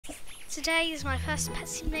Today is my first Pet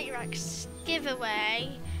Simulator X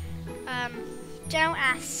giveaway. Don't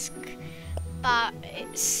ask, but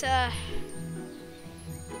it's there's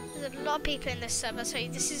a lot of people in this server, so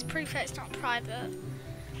this is proof that it's not private.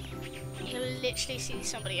 You'll literally see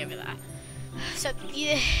somebody over there. So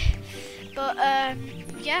yeah, but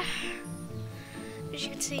yeah, as you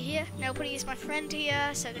can see here, nobody is my friend here,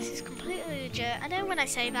 so this is completely legit. I know when I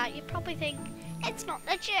say that, you probably think it's not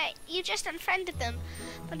legit, you just unfriended them,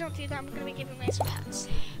 but don't do that. I'm going to be giving away some pets.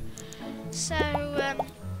 So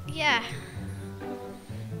yeah,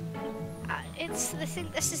 I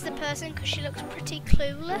think this is the person because she looks pretty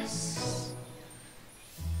clueless.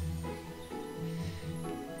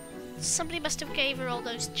 Somebody must have gave her all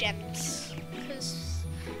those gems because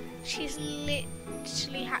she's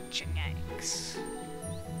literally hatching eggs,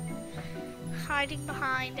 hiding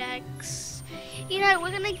behind eggs. You know, we're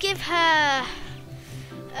gonna give her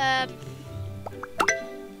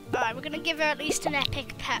alright, we're gonna give her at least an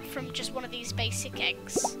epic pet from just one of these basic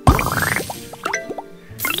eggs.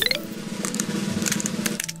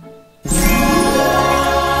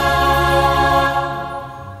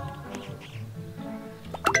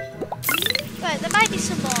 Right, there might be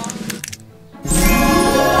some more.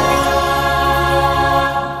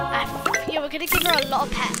 Yeah, we're gonna give her a lot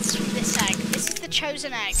of pets from this egg. This is the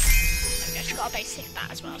chosen egg. Okay, she's got a basic bat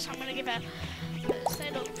as well, so I'm gonna give her. They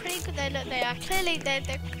look pretty good. They are clearly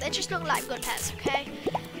they just look like good pets. Okay.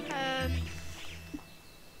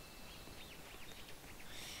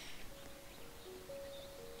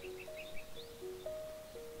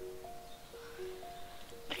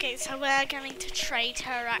 Okay, so we're going to trade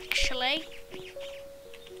her actually.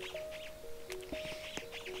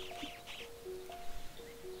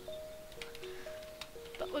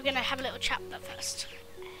 But we're gonna have a little chat with her first.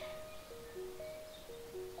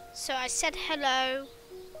 So I said hello.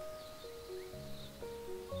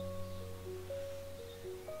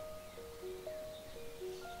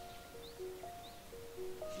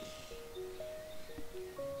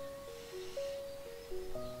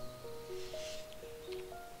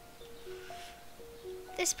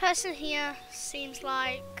 This person here seems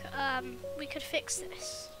like we could fix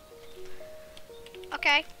this.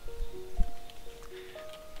 Okay.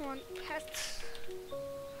 One pet.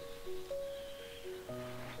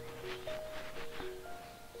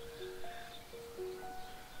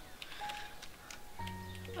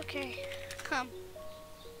 Okay, come.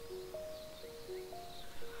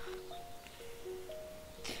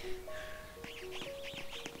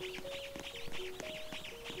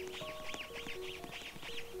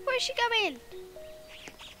 Where's she going?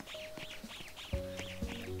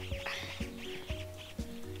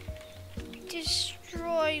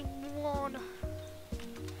 Destroy one.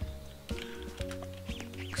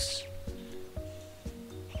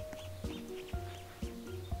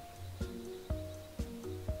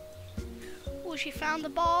 Oh, she found the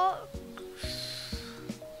box.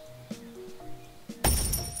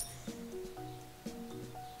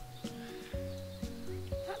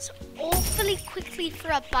 That's awfully quickly for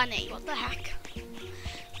a bunny. What the heck?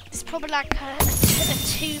 It's probably like a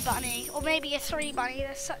 2 bunny, or maybe a 3 bunny.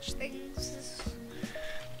 There's such things as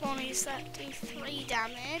bunnies that do 3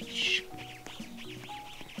 damage.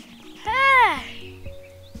 Hey!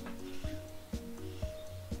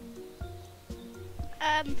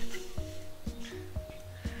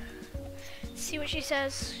 See what she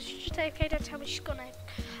says. She's okay, don't tell me she's gonna.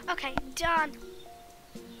 Okay, done.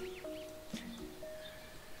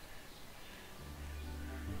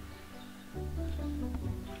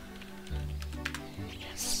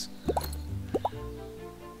 Yes.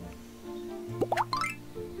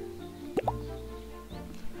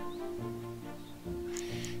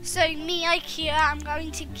 So me, IKEA, I'm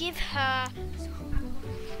going to give her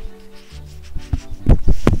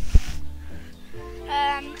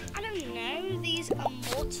I don't know, these are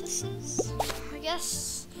mortises, I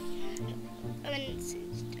guess. I mean,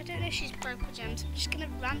 I don't know if she's broke or gems. I'm just going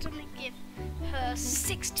to randomly give her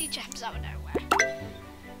 60 gems out of nowhere.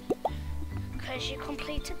 Because you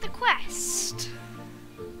completed the quest.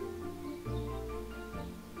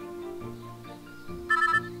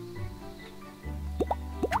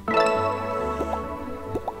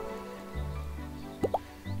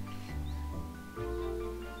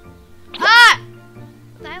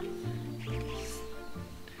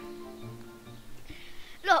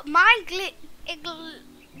 Look,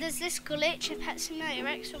 there's this glitch in Pet Simulator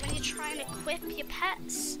X, so when you try and equip your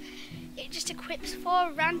pets, it just equips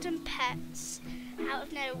 4 random pets out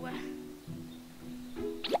of nowhere.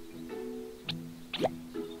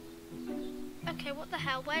 Okay, what the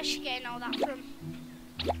hell? Where's she getting all that from?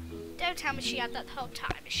 Don't tell me she had that the whole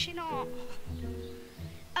time. Is she not?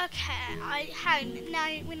 Okay,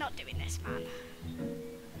 no, we're not doing this, man.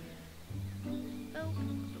 Oh.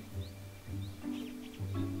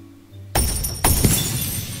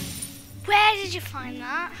 Where did you find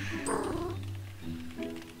that?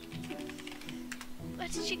 Where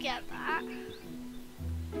did you get that?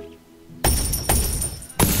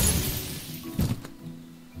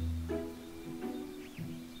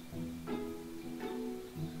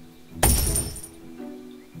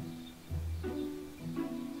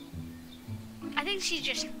 I think she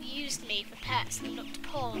just used me for pets and looked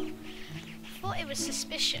poor. I thought it was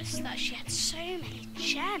suspicious that she had so many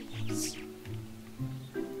gems.